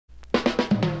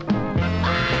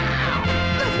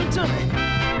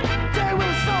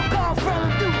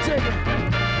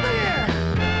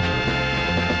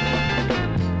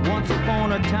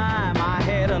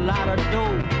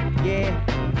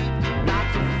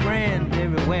friends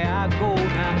everywhere I go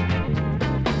now.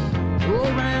 Go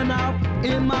ran out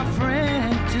in my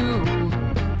friend too.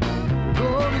 Go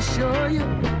to show you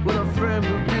what a friend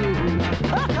will do.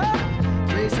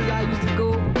 Places I used to go,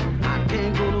 I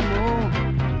can't go no more.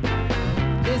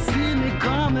 They see me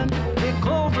coming, they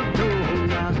close the door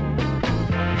now.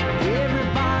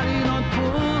 Everybody done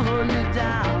pull me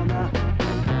down now.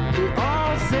 They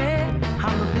all say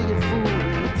I'm the biggest fool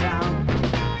in town.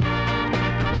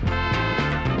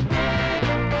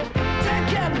 Take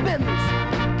care of the business.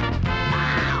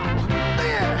 Ow!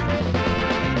 Yeah.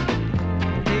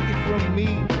 Take it from me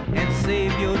and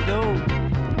save your dough.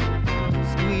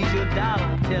 Squeeze your dollar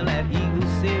till that eagle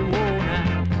say whoa now.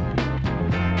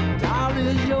 Dollar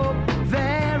is your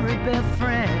very best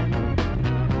friend.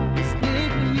 They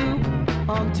stick with you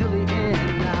until the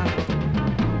end now.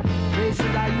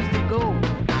 Places I used to go,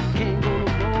 I can't go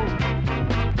no more.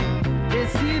 They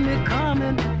see me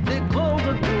coming, they close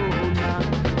the door now.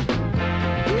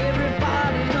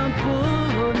 Everybody done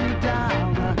pull me down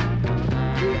now.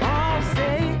 They all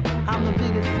say I'm the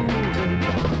biggest fool in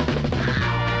town.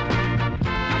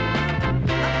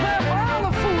 I play for all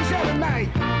the fools here tonight.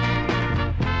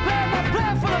 Play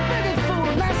for the biggest fool,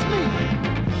 and that's me.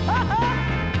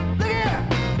 Look here.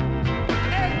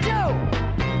 Hey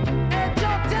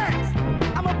Joe Tex,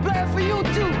 I'ma play for you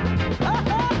too.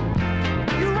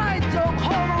 You right, Joe.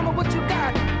 Hold on to what you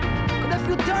got. 'Cause if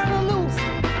you turn it loose,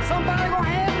 somebody gonna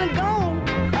have it and go.